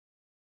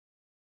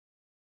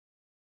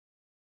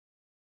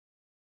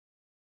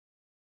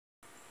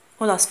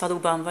Olasz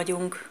faluban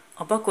vagyunk,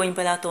 a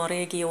Bakony-Balaton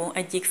régió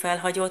egyik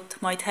felhagyott,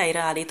 majd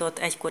helyreállított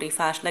egykori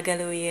fás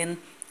legelőjén,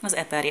 az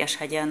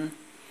Eperjes-hegyen.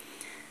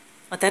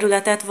 A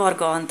területet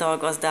Varga Antal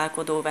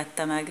gazdálkodó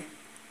vette meg.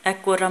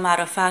 Ekkorra már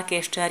a fák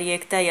és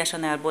cserjék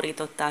teljesen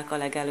elborították a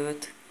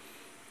legelőt.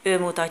 Ő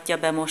mutatja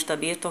be most a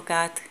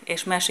birtokát,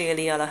 és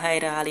meséli el a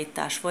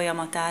helyreállítás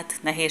folyamatát,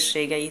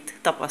 nehézségeit,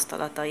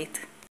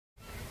 tapasztalatait.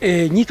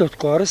 Nyitott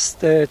karszt,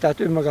 tehát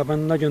önmagában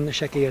nagyon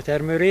sekély a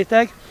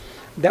termőréteg,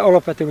 de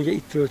alapvetően ugye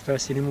itt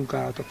földfelszíni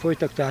munkálatok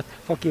folytak, tehát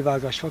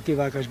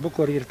fakivágás,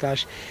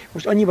 bokorírtás.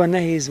 Most annyiban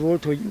nehéz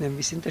volt, hogy nem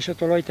vízszintes a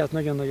talaj, tehát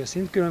nagyon nagy a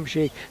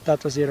szintkülönbség,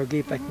 tehát azért a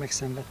gépek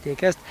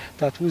megszenvedték ezt,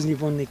 tehát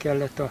húzni-vonni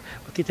kellett a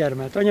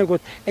kitermelt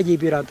anyagot,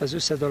 egyéb iránt az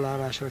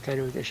összedalálásra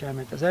került és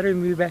elment az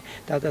erőműbe,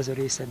 tehát ez a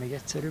része még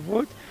egyszerű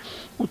volt.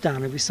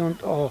 Utána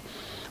viszont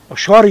a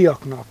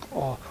sarjaknak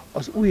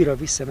az újra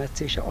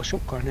visszametszése az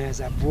sokkal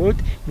nehezebb volt,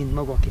 mint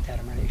maga a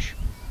kitermelés.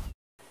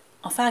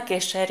 A fák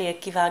és cserjék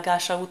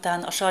kivágása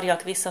után a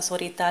sarjak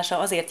visszaszorítása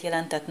azért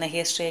jelentett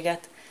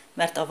nehézséget,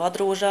 mert a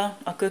vadrózsa,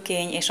 a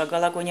kökény és a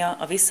galagonya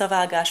a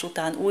visszavágás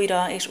után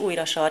újra és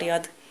újra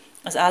sarjad,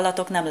 az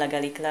állatok nem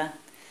legelik le.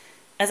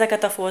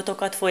 Ezeket a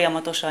foltokat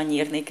folyamatosan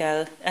nyírni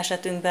kell,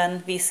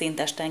 esetünkben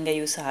vízszintes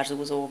tengelyű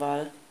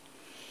szárzúzóval.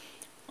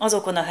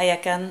 Azokon a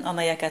helyeken,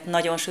 amelyeket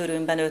nagyon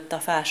sűrűn benőtt a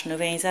fás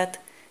növényzet,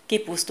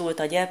 kipusztult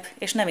a gyep,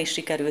 és nem is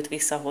sikerült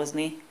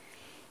visszahozni.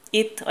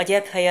 Itt a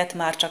gyep helyett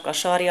már csak a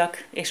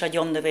sarjak és a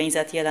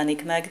gyomnövényzet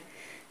jelenik meg,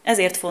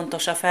 ezért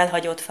fontos a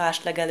felhagyott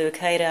fáslegelők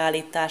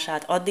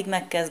helyreállítását addig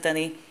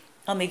megkezdeni,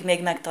 amíg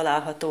még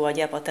megtalálható a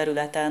gyep a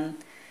területen.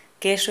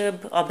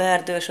 Később a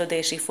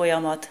beerdősödési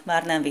folyamat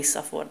már nem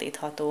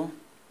visszafordítható.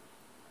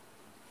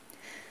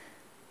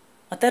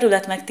 A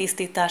terület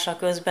megtisztítása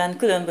közben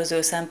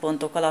különböző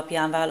szempontok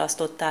alapján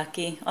választották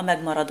ki a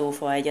megmaradó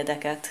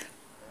faegyedeket.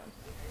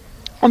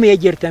 Ami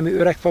egyértelmű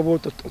öreg fa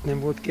volt, ott nem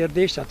volt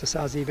kérdés, tehát a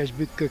 100 éves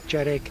bükkök,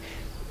 cserek,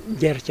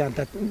 gyertyán,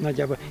 tehát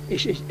nagyjából,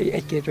 és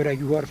egy-két öreg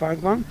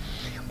juharfánk van.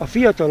 A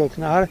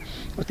fiataloknál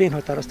ott én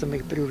határoztam meg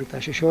a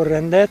prioritási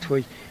sorrendet,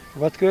 hogy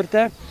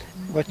vadkörte,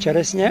 vagy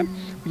cseresznye.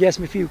 Ugye ezt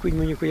mi fiúk úgy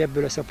mondjuk, hogy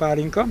ebből lesz a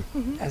pálinka,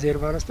 ezért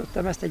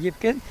választottam ezt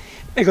egyébként.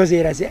 Meg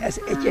azért ez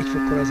egy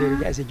fokkal azért,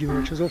 ugye ez egy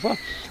gyümölcsöző fa.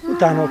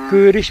 Utána a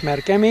kőr is,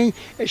 mert kemény,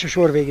 és a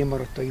sor végén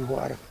maradt a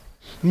juhar.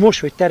 Most,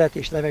 hogy teret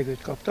és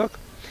levegőt kaptak,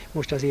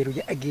 most azért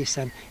ugye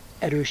egészen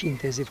erős,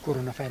 intenzív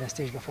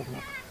koronafejlesztésbe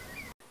fognak.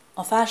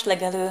 A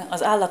fáslegelő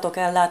az állatok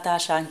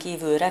ellátásán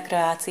kívül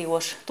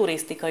rekreációs,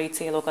 turisztikai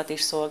célokat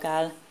is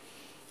szolgál.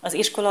 Az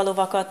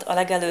iskolalovakat a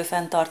legelő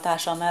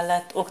fenntartása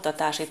mellett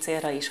oktatási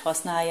célra is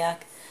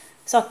használják,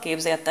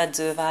 szakképzett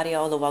edző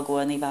várja a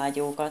lovagolni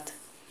vágyókat.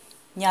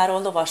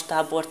 Nyáron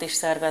lovastábort is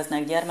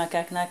szerveznek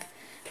gyermekeknek,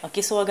 a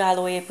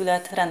kiszolgáló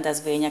épület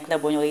rendezvények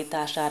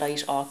lebonyolítására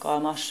is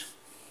alkalmas.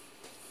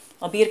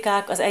 A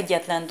birkák az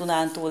egyetlen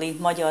dunántúli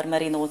magyar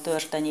merinó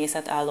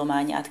törzstenyészet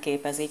állományát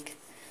képezik.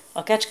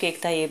 A kecskék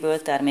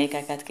tejéből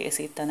termékeket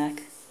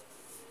készítenek.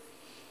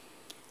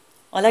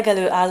 A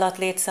legelő állat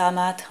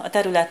létszámát a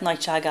terület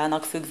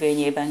nagyságának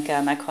függvényében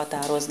kell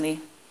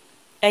meghatározni.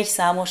 Egy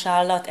számos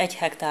állat 1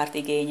 hektárt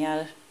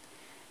igényel.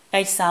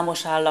 Egy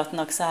számos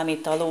állatnak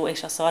számít a ló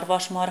és a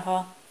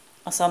szarvasmarha,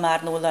 a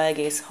szamár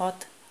 0,6,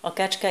 a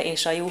kecske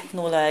és a juh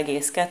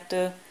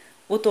 0,2,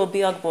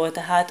 utóbbiakból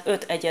tehát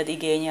 5 egyed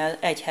igényel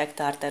 1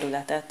 hektár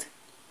területet.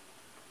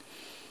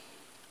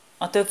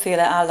 A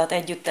többféle állat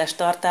együttes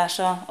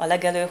tartása a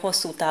legelő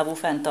hosszú távú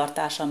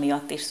fenntartása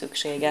miatt is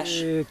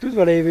szükséges.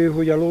 Tudva lévő,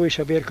 hogy a ló és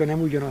a birka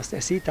nem ugyanazt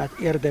eszi, tehát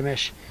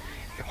érdemes,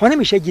 ha nem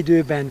is egy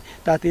időben,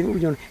 tehát én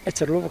ugyan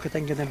egyszer a lovakat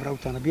engedem rá,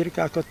 utána a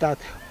birkákat,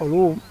 tehát a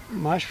ló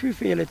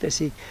másféle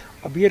teszik,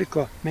 a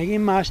birka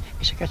megint más,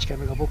 és a kecske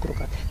meg a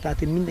bokrokat.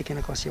 Tehát én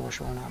mindenkinek azt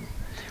javasolnám.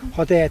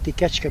 Ha teheti,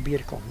 kecske,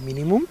 birka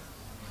minimum,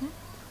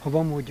 ha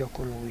van módja,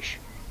 akkor ló is.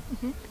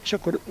 És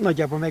akkor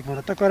nagyjából megvan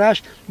a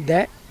takarás,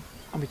 de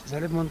amit az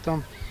előbb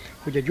mondtam,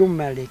 hogy a gyom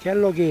mellé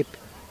kell a gép,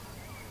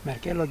 mert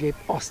kell a gép,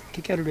 azt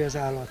kikerüli az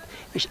állat,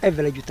 és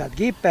ezzel együtt át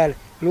géppel,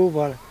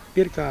 lóval,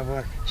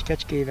 birkával és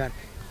kecskével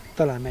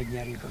talán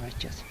megnyerjük a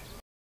meccset.